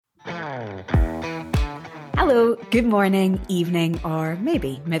Hello, good morning, evening, or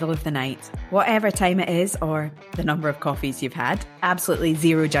maybe middle of the night. Whatever time it is or the number of coffees you've had, absolutely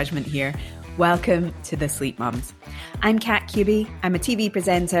zero judgment here. Welcome to The Sleep Mums. I'm Kat Cuby. I'm a TV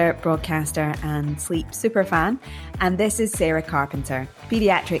presenter, broadcaster, and sleep superfan. And this is Sarah Carpenter,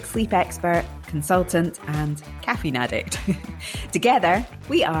 paediatric sleep expert, consultant, and caffeine addict. Together,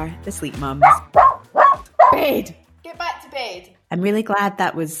 we are The Sleep Mums. Bed! Get back to bed! I'm really glad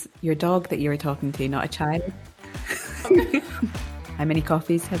that was your dog that you were talking to, not a child. How many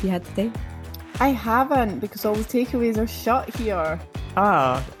coffees have you had today? I haven't, because all the takeaways are shut here.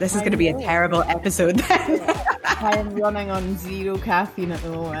 Oh, this is going to be a terrible episode then. I am running on zero caffeine at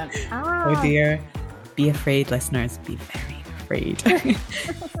the moment. Oh dear. Be afraid, listeners. Be very afraid.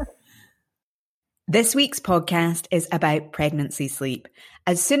 This week's podcast is about pregnancy sleep.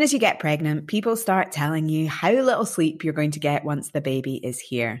 As soon as you get pregnant, people start telling you how little sleep you're going to get once the baby is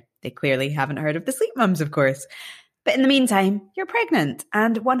here. They clearly haven't heard of the Sleep Mums, of course. But in the meantime, you're pregnant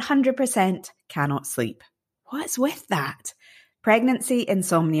and 100% cannot sleep. What's with that? Pregnancy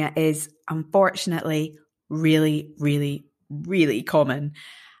insomnia is, unfortunately, really, really, really common.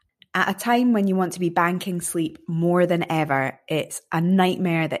 At a time when you want to be banking sleep more than ever, it's a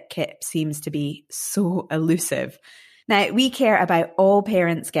nightmare that Kip seems to be so elusive. Now, we care about all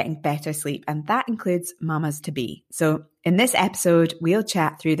parents getting better sleep, and that includes mamas-to-be. So in this episode, we'll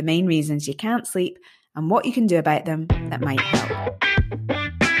chat through the main reasons you can't sleep and what you can do about them that might help.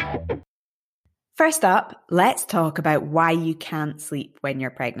 First up, let's talk about why you can't sleep when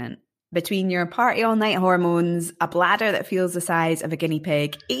you're pregnant. Between your party all night hormones, a bladder that feels the size of a guinea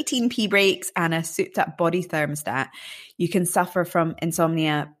pig, 18 pee breaks, and a souped up body thermostat, you can suffer from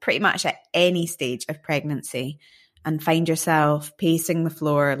insomnia pretty much at any stage of pregnancy and find yourself pacing the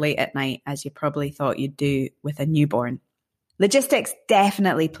floor late at night as you probably thought you'd do with a newborn. Logistics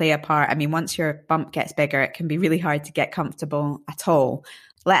definitely play a part. I mean, once your bump gets bigger, it can be really hard to get comfortable at all,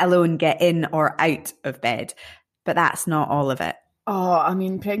 let alone get in or out of bed. But that's not all of it. Oh, I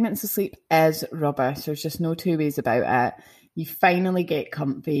mean, pregnancy sleep is rubbish. There's just no two ways about it. You finally get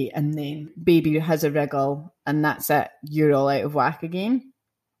comfy and then baby has a wriggle and that's it. You're all out of whack again.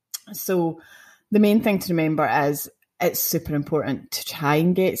 So the main thing to remember is it's super important to try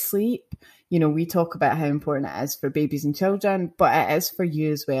and get sleep. You know, we talk about how important it is for babies and children, but it is for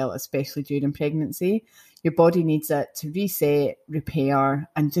you as well, especially during pregnancy. Your body needs it to reset, repair,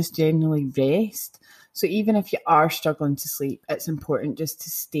 and just generally rest. So even if you are struggling to sleep, it's important just to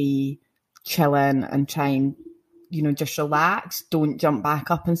stay chilling and try and, you know, just relax. Don't jump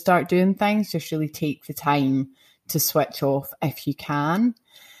back up and start doing things. Just really take the time to switch off if you can.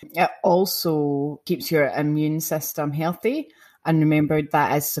 It also keeps your immune system healthy. And remember,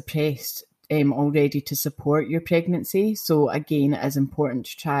 that is suppressed already to support your pregnancy. So again, it is important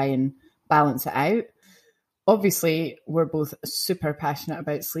to try and balance it out. Obviously, we're both super passionate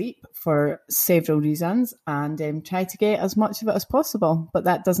about sleep for several reasons and try to get as much of it as possible, but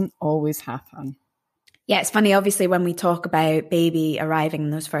that doesn't always happen. Yeah, it's funny, obviously, when we talk about baby arriving in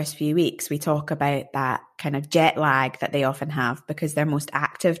those first few weeks, we talk about that kind of jet lag that they often have because their most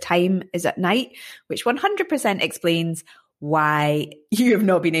active time is at night, which 100% explains why you have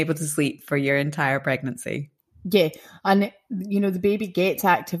not been able to sleep for your entire pregnancy. Yeah, and you know, the baby gets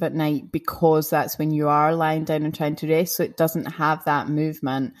active at night because that's when you are lying down and trying to rest, so it doesn't have that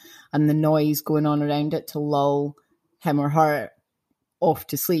movement and the noise going on around it to lull him or her off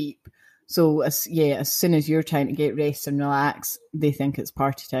to sleep. So as soon as you're trying to get rest and relax, they think it's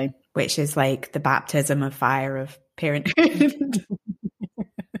party time. Which is like the baptism of fire of parenthood.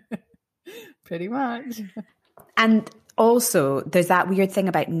 Pretty much. And also, there's that weird thing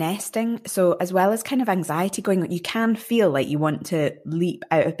about nesting. So as well as kind of anxiety going on, you can feel like you want to leap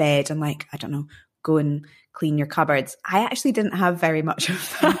out of bed and like, I don't know, go and clean your cupboards. I actually didn't have very much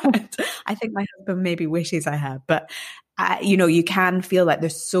of that. I think my husband maybe wishes I had. But, you know, you can feel like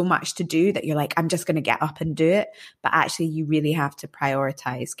there's so much to do that you're like, I'm just going to get up and do it. But actually, you really have to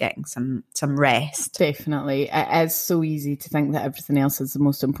prioritize getting some rest. Definitely. It is so easy to think that everything else is the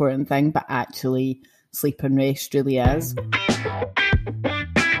most important thing, but actually sleep and rest really is.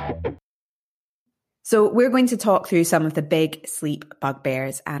 So we're going to talk through some of the big sleep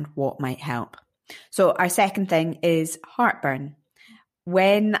bugbears and what might help. So our second thing is heartburn.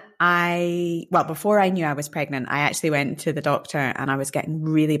 Before I knew I was pregnant, I actually went to the doctor and I was getting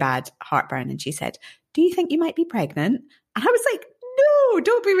really bad heartburn. And she said, "Do you think you might be pregnant?" And I was like, "No,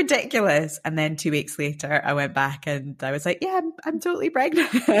 don't be ridiculous." And then 2 weeks later, I went back and I was like, "Yeah, I'm totally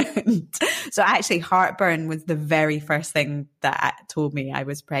pregnant." So actually, heartburn was the very first thing that told me I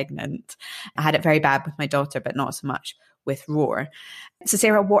was pregnant. I had it very bad with my daughter, but not so much with Roar. So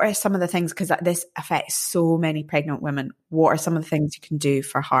Sarah, what are some of the things, because this affects so many pregnant women, what are some of the things you can do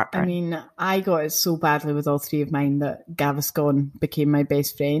for heartburn? I mean, I got it so badly with all three of mine that Gaviscon became my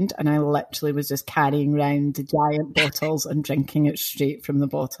best friend, and I literally was just carrying around the giant bottles and drinking it straight from the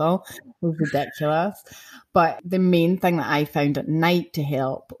bottle. It was ridiculous. But the main thing that I found at night to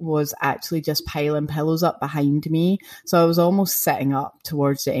help was actually just piling pillows up behind me. So I was almost sitting up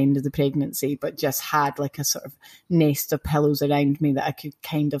towards the end of the pregnancy, but just had like a sort of nest of pillows around me that I could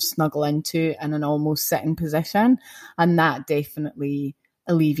kind of snuggle into in an almost sitting position. And that definitely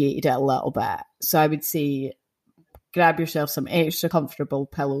alleviated it a little bit. So I would say grab yourself some extra comfortable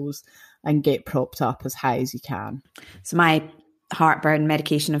pillows and get propped up as high as you can. So my heartburn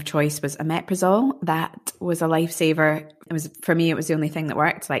medication of choice was omeprazole. That was a lifesaver. It was, for me, it was the only thing that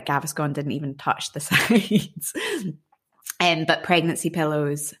worked. Like Gaviscon didn't even touch the sides. But pregnancy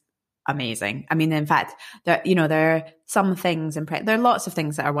pillows, amazing. I mean, in fact, there are some things there are lots of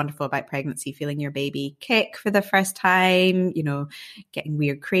things that are wonderful about pregnancy. Feeling your baby kick for the first time, getting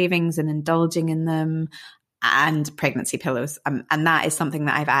weird cravings and indulging in them, and pregnancy pillows. And that is something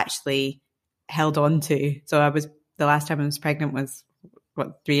that I've actually held on to. So the last time I was pregnant was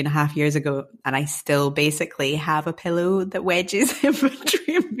 3.5 years ago, and I still basically have a pillow that wedges in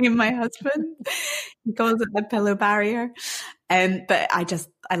between me and my husband. He calls it the pillow barrier. But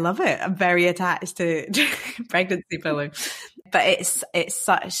I love it. I'm very attached to pregnancy pillow. But it's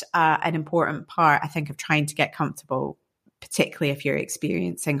such an important part, I think, of trying to get comfortable, particularly if you're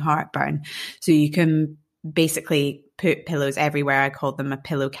experiencing heartburn. So you can basically put pillows everywhere. I call them a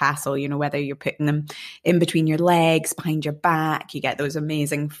pillow castle, whether you're putting them in between your legs, behind your back. You get those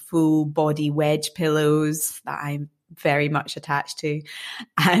amazing full body wedge pillows that I'm very much attached to.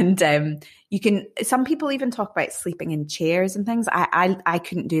 And some people even talk about sleeping in chairs and things. I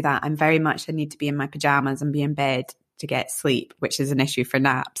couldn't do that. I'm very much, I need to be in my pajamas and be in bed to get sleep, which is an issue for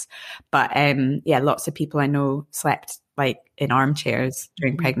naps. But lots of people I know slept like in armchairs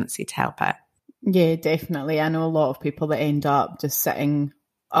during pregnancy to help it. Yeah, definitely. I know a lot of people that end up just sitting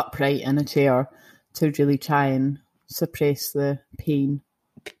upright in a chair to really try and suppress the pain.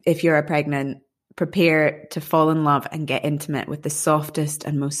 If you're pregnant, prepare to fall in love and get intimate with the softest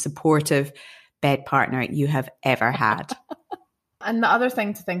and most supportive bed partner you have ever had. And the other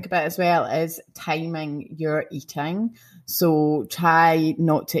thing to think about as well is timing your eating. So try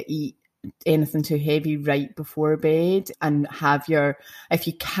not to eat anything too heavy right before bed, and if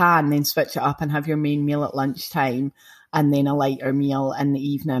you can, then switch it up and have your main meal at lunchtime and then a lighter meal in the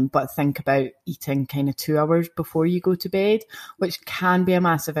evening. But think about eating kind of 2 hours before you go to bed, which can be a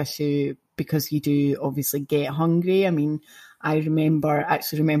massive issue because you do obviously get hungry. I mean, I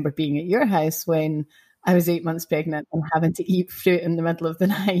remember being at your house when I was 8 months pregnant and having to eat fruit in the middle of the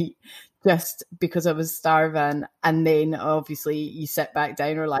night just because I was starving. And then obviously you sit back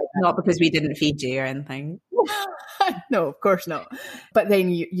down or like... Not because we didn't feed you or anything. No, of course not. But then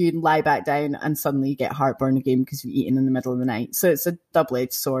you lie back down and suddenly you get heartburn again because you've eaten in the middle of the night. So it's a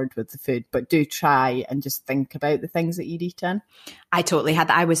double-edged sword with the food. But do try and just think about the things that you're eating. I totally had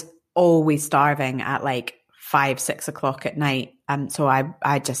that. I was always starving at like 5-6 o'clock at night. So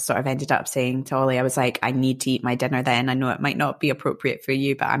I just sort of ended up saying to Ollie, I was like, I need to eat my dinner then. I know it might not be appropriate for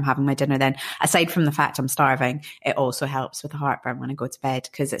you, but I'm having my dinner then. Aside from the fact I'm starving, it also helps with the heartburn when I go to bed,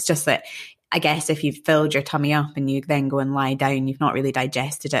 because it's just that, I guess, if you've filled your tummy up and you then go and lie down, you've not really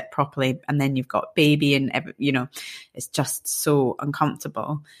digested it properly. And then you've got baby and, it's just so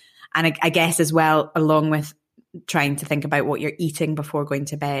uncomfortable. And I guess as well, along with trying to think about what you're eating before going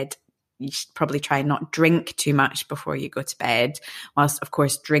to bed, you should probably try and not drink too much before you go to bed, whilst of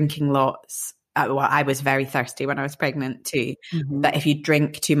course drinking lots. I was very thirsty when I was pregnant too. Mm-hmm. But if you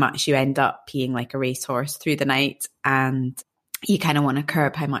drink too much, you end up peeing like a racehorse through the night, and you kind of want to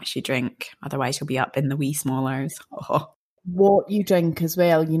curb how much you drink. Otherwise you'll be up in the wee small hours. Oh. What you drink as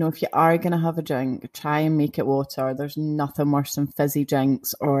well, if you are going to have a drink, try and make it water. There's nothing worse than fizzy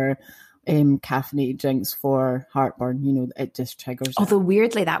drinks or caffeinated drinks for heartburn. It just triggers Although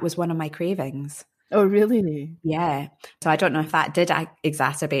weirdly, that was one of my cravings. Oh, really? Yeah. So I don't know if that did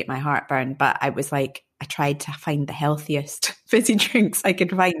exacerbate my heartburn, but I was like, I tried to find the healthiest fizzy drinks I could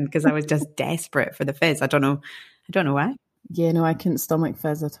find because I was just desperate for the fizz. I don't know why. Yeah, no, I couldn't stomach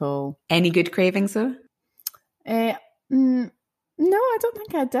fizz at all. Any good cravings though? No, I don't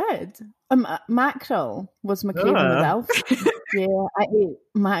think I did. Mackerel was my craving with Alfie. Yeah, I ate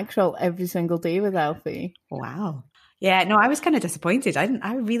mackerel every single day with Alfie. Wow. Yeah, no, I was kind of disappointed.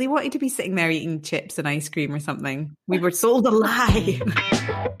 I really wanted to be sitting there eating chips and ice cream or something. We were sold a lie.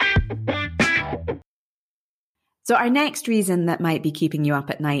 So our next reason that might be keeping you up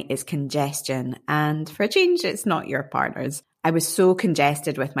at night is congestion. And for a change, it's not your partner's. I was so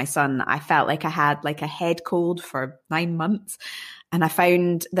congested with my son. I felt like I had like a head cold for 9 months. And I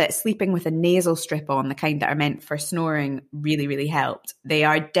found that sleeping with a nasal strip on, the kind that are meant for snoring, really, really helped. They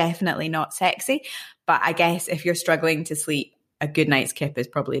are definitely not sexy, but I guess if you're struggling to sleep, a good night's kip is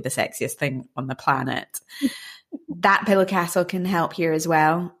probably the sexiest thing on the planet. That pillow castle can help here as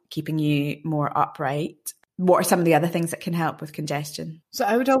well, keeping you more upright. What are some of the other things that can help with congestion? So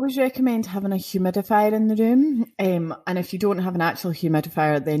I would always recommend having a humidifier in the room. And if you don't have an actual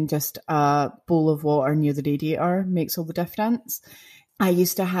humidifier, then just a bowl of water near the radiator makes all the difference. I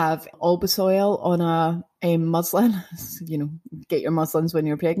used to have Albus on a muslin, get your muslins when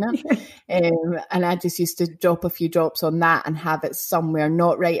you're pregnant. And I just used to drop a few drops on that and have it somewhere,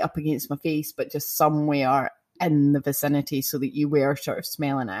 not right up against my face, but just somewhere in the vicinity so that you were sort of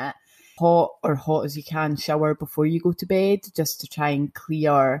smelling it. Hot as you can shower before you go to bed, just to try and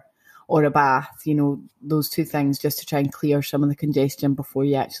clear, or a bath, those two things, just to try and clear some of the congestion before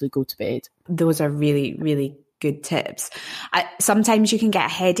you actually go to bed. Those are really, really good tips. Sometimes you can get a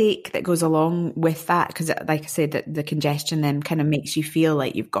headache that goes along with that because, like I said, the congestion then kind of makes you feel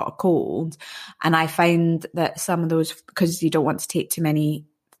like you've got a cold. And I find that some of those, because you don't want to take too many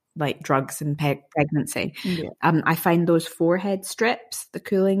like drugs in pregnancy, I find those forehead strips, the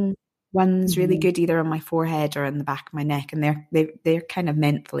cooling one's really good, either on my forehead or in the back of my neck, and they're kind of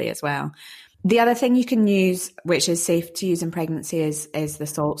mentally as well. The other thing you can use, which is safe to use in pregnancy, is the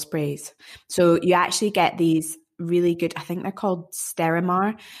salt sprays. So you actually get these really good, I think they're called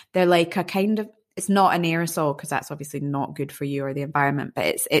Sterimar. They're like a kind of, it's not an aerosol because that's obviously not good for you or the environment,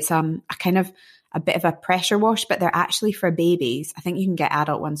 but it's a kind of a bit of a pressure wash, but they're actually for babies. I think you can get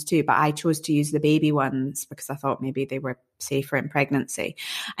adult ones too, but I chose to use the baby ones because I thought maybe they were safer in pregnancy.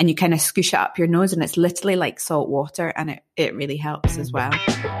 And you kind of scoosh it up your nose and it's literally like salt water, and it really helps as well.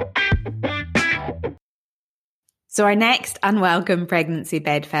 So our next unwelcome pregnancy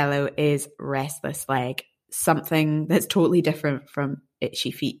bedfellow is restless leg, something that's totally different from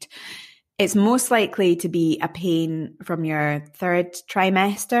itchy feet. It's most likely to be a pain from your third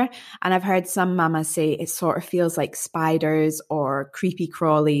trimester. And I've heard some mamas say it sort of feels like spiders or creepy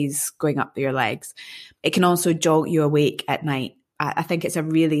crawlies going up your legs. It can also jolt you awake at night. I think it's a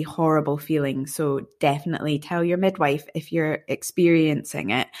really horrible feeling. So definitely tell your midwife if you're experiencing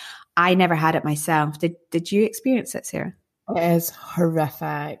it. I never had it myself. Did you experience it, Sarah? It is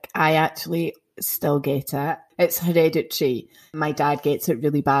horrific. I actually still get it. It's hereditary. My dad gets it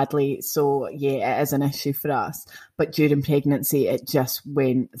really badly. So yeah, it is an issue for us. But during pregnancy, it just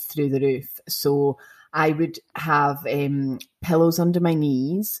went through the roof. So I would have pillows under my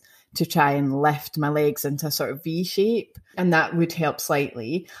knees to try and lift my legs into a sort of V shape. And that would help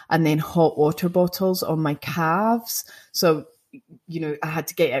slightly. And then hot water bottles on my calves. So I had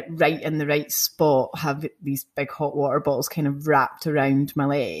to get it right in the right spot, have these big hot water bottles kind of wrapped around my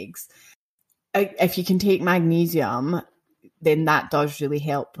legs. If you can take magnesium, then that does really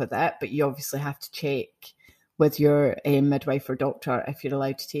help with it. But you obviously have to check with your midwife or doctor if you're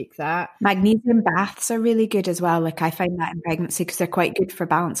allowed to take that. Magnesium baths are really good as well. Like I find that in pregnancy because they're quite good for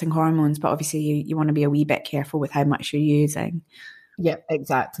balancing hormones. But obviously you want to be a wee bit careful with how much you're using. Yeah,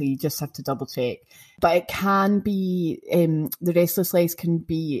 exactly. You just have to double check. But it can be, the restless legs can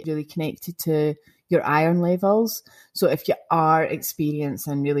be really connected to your iron levels. So if you are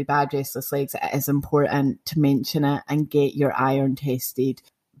experiencing really bad restless legs, it is important to mention it and get your iron tested,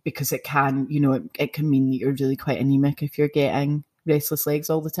 because it can, it can mean that you're really quite anemic if you're getting restless legs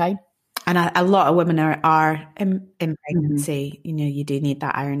all the time. And a lot of women are in pregnancy, you do need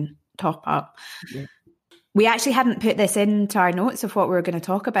that iron top up. Yeah. We actually hadn't put this into our notes of what we were going to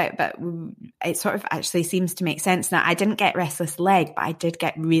talk about, but it sort of actually seems to make sense. Now, I didn't get restless leg, but I did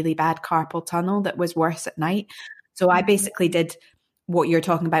get really bad carpal tunnel that was worse at night. So I basically did what you're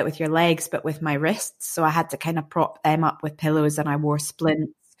talking about with your legs, but with my wrists. So I had to kind of prop them up with pillows and I wore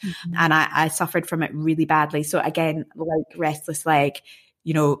splints and I suffered from it really badly. So again, like restless leg,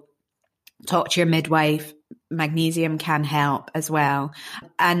 talk to your midwife. Magnesium can help as well.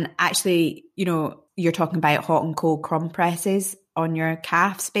 And actually, you're talking about hot and cold compresses on your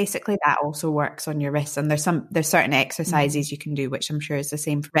calves. Basically, that also works on your wrists. And there's certain exercises you can do, which I'm sure is the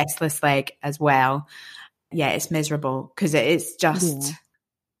same for restless leg as well. Yeah, it's miserable because it is just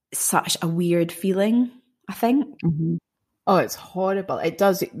such a weird feeling, I think. Mm-hmm. Oh, it's horrible. It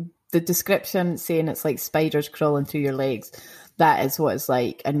does. The description saying it's like spiders crawling through your legs, that is what it's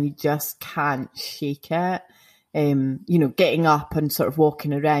like. And you just can't shake it. Getting up and sort of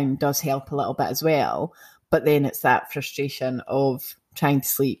walking around does help a little bit as well. But then it's that frustration of trying to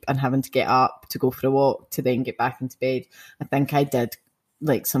sleep and having to get up to go for a walk to then get back into bed. I think I did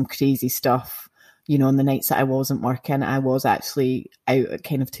like some crazy stuff, on the nights that I wasn't working, I was actually out at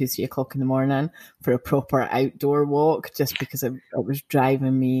kind of 2-3 o'clock in the morning for a proper outdoor walk, just because it was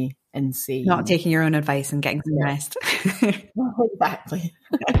driving me insane. Not taking your own advice and getting some rest. Exactly.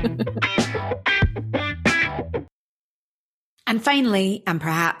 And finally, and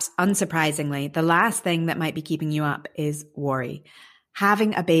perhaps unsurprisingly, the last thing that might be keeping you up is worry.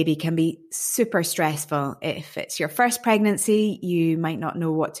 Having a baby can be super stressful. If it's your first pregnancy, you might not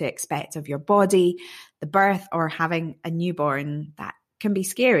know what to expect of your body, the birth, or having a newborn. That can be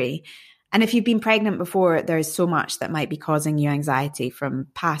scary. And if you've been pregnant before, there's so much that might be causing you anxiety, from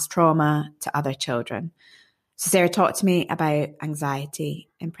past trauma to other children. So Sarah, talk to me about anxiety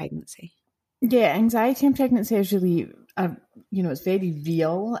in pregnancy. Yeah, anxiety in pregnancy is really, it's very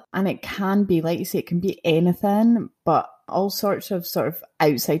real, and it can be, like you say, it can be anything, but all sorts of sort of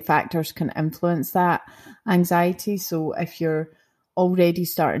outside factors can influence that anxiety. So if you're already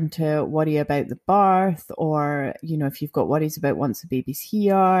starting to worry about the birth, or, if you've got worries about once the baby's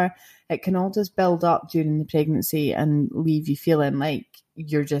here, it can all just build up during the pregnancy and leave you feeling like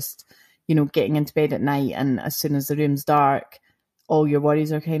you're just, getting into bed at night, and as soon as the room's dark, all your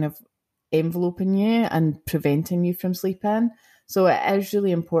worries are kind of enveloping you and preventing you from sleeping. So it is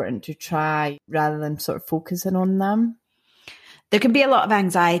really important to try, rather than sort of focusing on them. There can be a lot of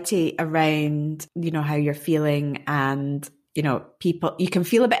anxiety around, how you're feeling, and, people, you can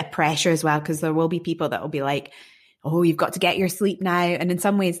feel a bit of pressure as well, because there will be people that will be like, oh, you've got to get your sleep now. And in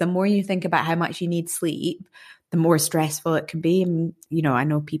some ways, the more you think about how much you need sleep, the more stressful it can be. And, I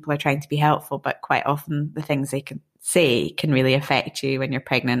know people are trying to be helpful, but quite often the things they can say can really affect you when you're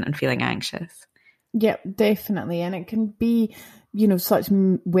pregnant and feeling anxious. Yeah, definitely. And it can be, such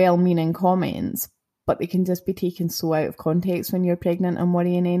well-meaning comments, but they can just be taken so out of context when you're pregnant and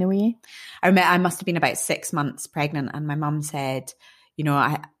worrying anyway. I must have been about 6 months pregnant, and my mum said,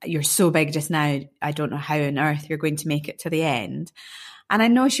 you're so big just now, I don't know how on earth you're going to make it to the end. And I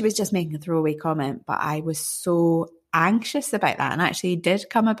know she was just making a throwaway comment, but I was so anxious about that, and actually did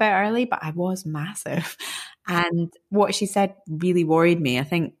come a bit early, but I was massive. And what she said really worried me, I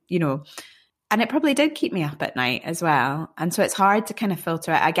think, and it probably did keep me up at night as well. And so it's hard to kind of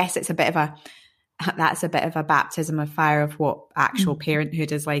filter it. I guess that's a bit of a baptism of fire of what actual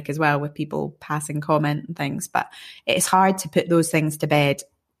parenthood is like as well, with people passing comment and things. But it's hard to put those things to bed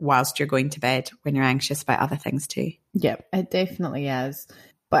whilst you're going to bed when you're anxious about other things too. Yeah, it definitely is.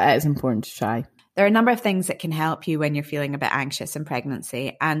 But it is important to try. There are a number of things that can help you when you're feeling a bit anxious in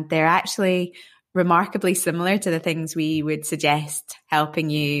pregnancy, and they're actually remarkably similar to the things we would suggest helping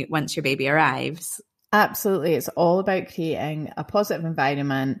you once your baby arrives. Absolutely. It's all about creating a positive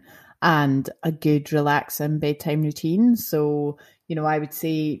environment and a good, relaxing bedtime routine. So, I would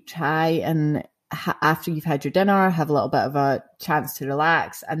say try and after you've had your dinner, have a little bit of a chance to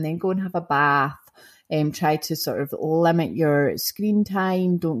relax, and then go and have a bath. Try to sort of limit your screen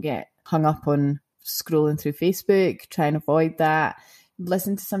time. Don't get hung up on scrolling through Facebook. Try and avoid that.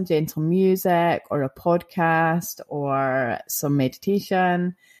 Listen to some gentle music or a podcast or some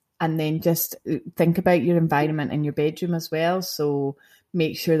meditation, and then just think about your environment in your bedroom as well. So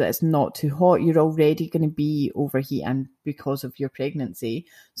make sure that it's not too hot. You're already going to be overheating because of your pregnancy.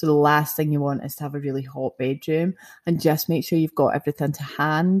 So the last thing you want is to have a really hot bedroom, and just make sure you've got everything to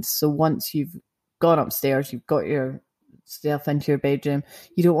hand. So once you've gone upstairs, you've got yourself into your bedroom,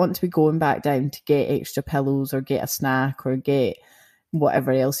 you don't want to be going back down to get extra pillows or get a snack or get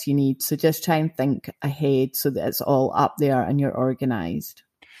whatever else you need. So just try and think ahead so that it's all up there and you're organised.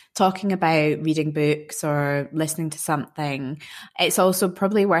 Talking about reading books or listening to something, it's also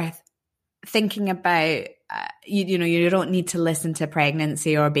probably worth thinking about, you don't need to listen to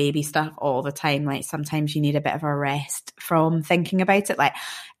pregnancy or baby stuff all the time. Like sometimes you need a bit of a rest from thinking about it. Like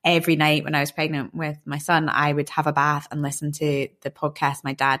every night when I was pregnant with my son, I would have a bath and listen to the podcast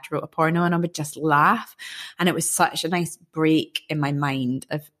my dad wrote a porno, and I would just laugh. And it was such a nice break in my mind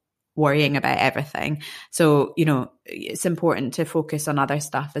of worrying about everything. So, it's important to focus on other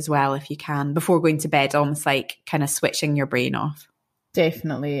stuff as well if you can before going to bed, almost like kind of switching your brain off.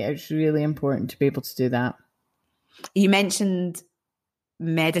 Definitely. It's really important to be able to do that. You mentioned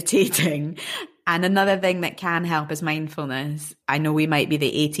meditating, and another thing that can help is mindfulness. I know we might be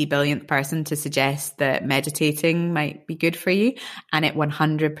the 80 billionth person to suggest that meditating might be good for you, and it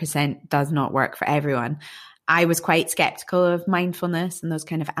 100% does not work for everyone. I was quite skeptical of mindfulness and those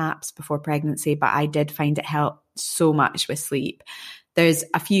kind of apps before pregnancy, but I did find it helped so much with sleep. There's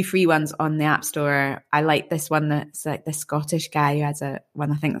a few free ones on the App Store. I like this one that's like the Scottish guy who has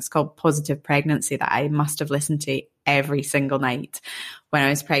one I think that's called Positive Pregnancy that I must have listened to every single night when I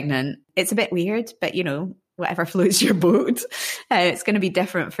was pregnant. It's a bit weird, but whatever floats your boat. It's going to be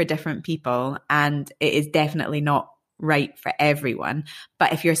different for different people, and it is definitely not right for everyone.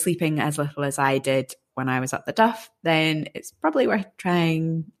 But if you're sleeping as little as I did when I was at the Duff, then it's probably worth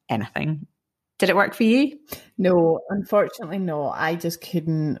trying anything. Did it work for you? No, unfortunately not. I just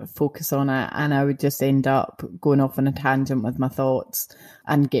couldn't focus on it, and I would just end up going off on a tangent with my thoughts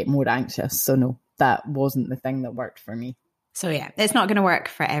and get more anxious. So no, that wasn't the thing that worked for me. So yeah, it's not going to work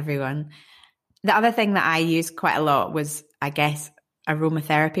for everyone. The other thing that I used quite a lot was, I guess,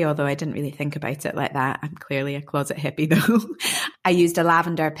 aromatherapy, although I didn't really think about it like that. I'm clearly a closet hippie though. I used a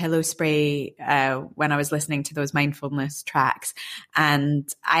lavender pillow spray when I was listening to those mindfulness tracks.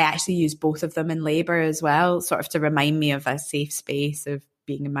 And I actually used both of them in labour as well, sort of to remind me of a safe space of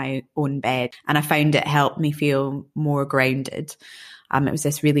being in my own bed. And I found it helped me feel more grounded. It was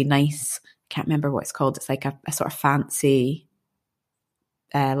this really nice, can't remember what it's called. It's like a sort of fancy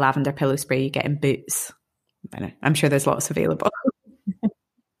lavender pillow spray you get in Boots. I don't know, I'm sure there's lots available.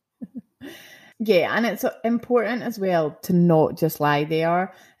 Yeah, and it's important as well to not just lie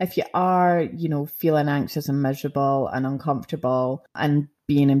there. If you are, feeling anxious and miserable and uncomfortable and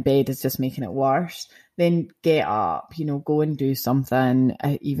being in bed is just making it worse, then get up, go and do something,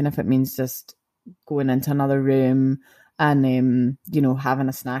 even if it means just going into another room and, having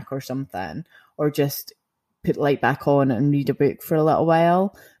a snack or something, or just put the light back on and read a book for a little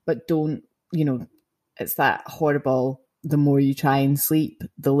while. But don't, it's that horrible, the more you try and sleep,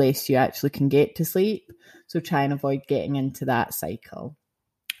 the less you actually can get to sleep. So try and avoid getting into that cycle.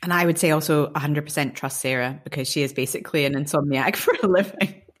 And I would say also 100% trust Sarah, because she is basically an insomniac for a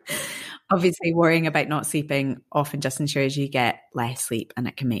living. Obviously, worrying about not sleeping often just ensures you get less sleep, and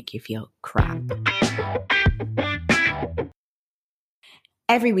it can make you feel crap.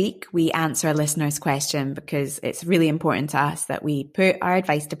 Every week, we answer a listener's question because it's really important to us that we put our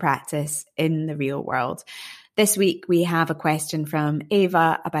advice to practice in the real world. This week, we have a question from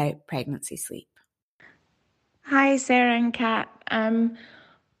Ava about pregnancy sleep. Hi, Sarah and Kat.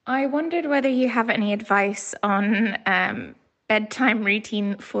 I wondered whether you have any advice on bedtime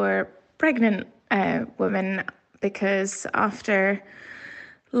routine for pregnant women, because after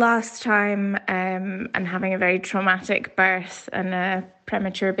last time and having a very traumatic birth and a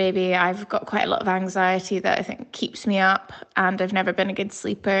premature baby, I've got quite a lot of anxiety that I think keeps me up, and I've never been a good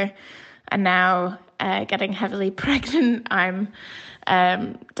sleeper. And now getting heavily pregnant, I'm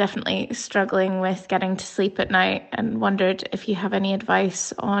definitely struggling with getting to sleep at night, and wondered if you have any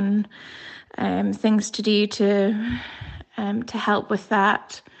advice on things to do to help with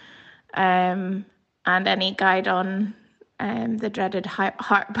that, and any guide on the dreaded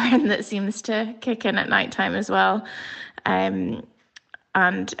heartburn that seems to kick in at nighttime as well. And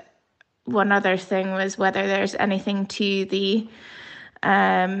one other thing was whether there's anything to the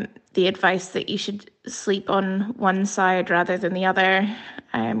advice that you should sleep on one side rather than the other,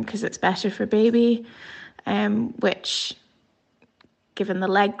 because it's better for baby, which, given the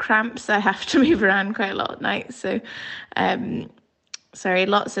leg cramps, I have to move around quite a lot at night. So, sorry,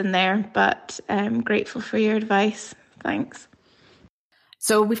 lots in there, but I'm grateful for your advice. Thanks.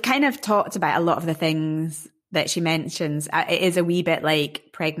 So we've kind of talked about a lot of the things that she mentions. It is a wee bit like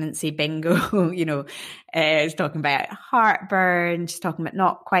pregnancy bingo, she's talking about heartburn, she's talking about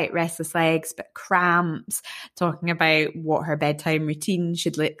not quite restless legs, but cramps, talking about what her bedtime routine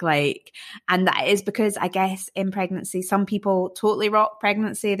should look like. And that is because I guess in pregnancy, some people totally rock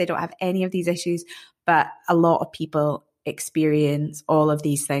pregnancy. They don't have any of these issues, but a lot of people experience all of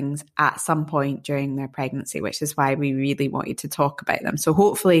these things at some point during their pregnancy, which is why we really wanted to talk about them. So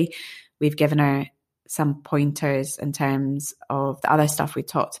hopefully we've given her some pointers in terms of the other stuff we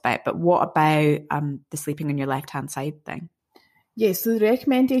talked about. But what about the sleeping on your left-hand side thing? Yeah, so the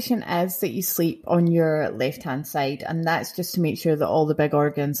recommendation is that you sleep on your left-hand side, and that's just to make sure that all the big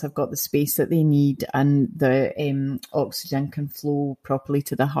organs have got the space that they need and the oxygen can flow properly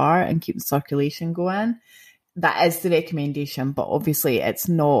to the heart and keep the circulation going. That is the recommendation, but obviously it's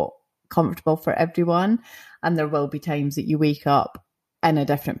not comfortable for everyone, and there will be times that you wake up in a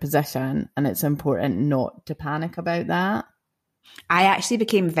different position, and it's important not to panic about that. I actually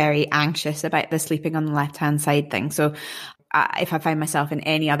became very anxious about the sleeping on the left-hand side thing. So if I find myself in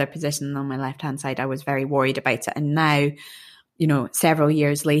any other position on my left-hand side, I was very worried about it. And now, several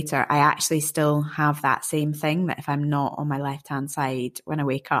years later, I actually still have that same thing, that if I'm not on my left-hand side when I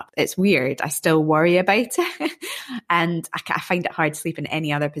wake up, it's weird. I still worry about it and I find it hard to sleep in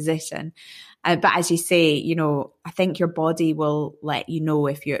any other position. But as you say, I think your body will let you know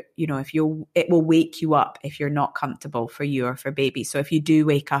it will wake you up if you're not comfortable for you or for baby. So if you do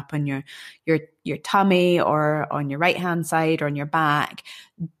wake up on your tummy or on your right-hand side or on your back,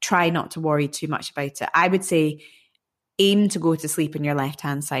 try not to worry too much about it. I would say aim to go to sleep on your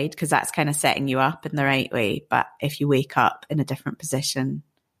left-hand side, because that's kind of setting you up in the right way. But if you wake up in a different position,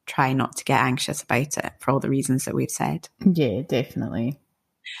 try not to get anxious about it for all the reasons that we've said. Yeah, definitely.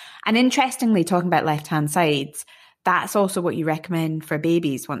 And interestingly, talking about left-hand sides, that's also what you recommend for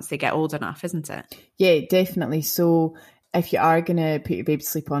babies once they get old enough, isn't it? Yeah, definitely. So if you are going to put your baby to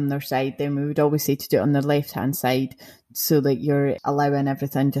sleep on their side, then we would always say to do it on the left-hand side, so that you're allowing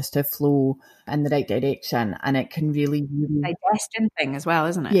everything just to flow in the right direction. And it can really... digestion thing as well,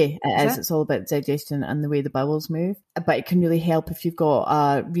 isn't it? Yeah, it is. It's all about digestion and the way the bowels move. But it can really help if you've got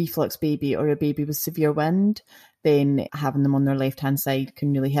a reflux baby or a baby with severe wind, then having them on their left-hand side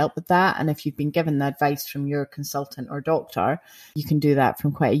can really help with that. And if you've been given the advice from your consultant or doctor, you can do that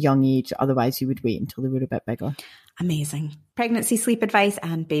from quite a young age. Otherwise, you would wait until they were a bit bigger. Amazing. Pregnancy sleep advice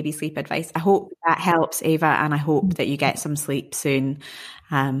and baby sleep advice. I hope that helps, Ava, and I hope that you get some sleep soon.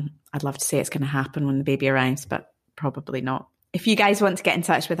 I'd love to say it's going to happen when the baby arrives, but probably not. If you guys want to get in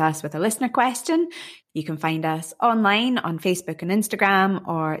touch with us with a listener question, you can find us online on Facebook and Instagram,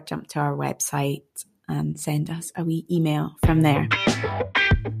 or jump to our website and send us a wee email from there.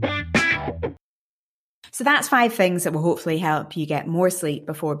 So that's 5 things that will hopefully help you get more sleep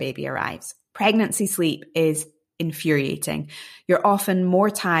before baby arrives. Pregnancy sleep is infuriating. You're often more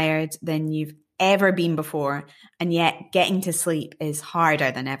tired than you've ever been before, and yet getting to sleep is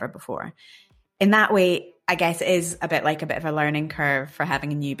harder than ever before. In that way, I guess it is a bit of a learning curve for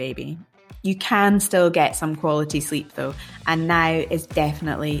having a new baby. You can still get some quality sleep though, and now is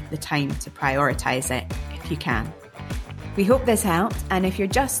definitely the time to prioritise it if you can. We hope this helped, and if you're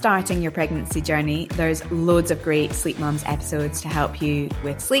just starting your pregnancy journey, there's loads of great Sleep Mums episodes to help you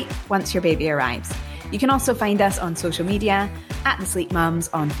with sleep once your baby arrives. You can also find us on social media at The Sleep Mums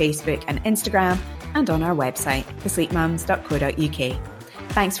on Facebook and Instagram, and on our website, thesleepmums.co.uk.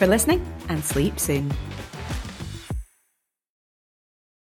 Thanks for listening, and sleep soon.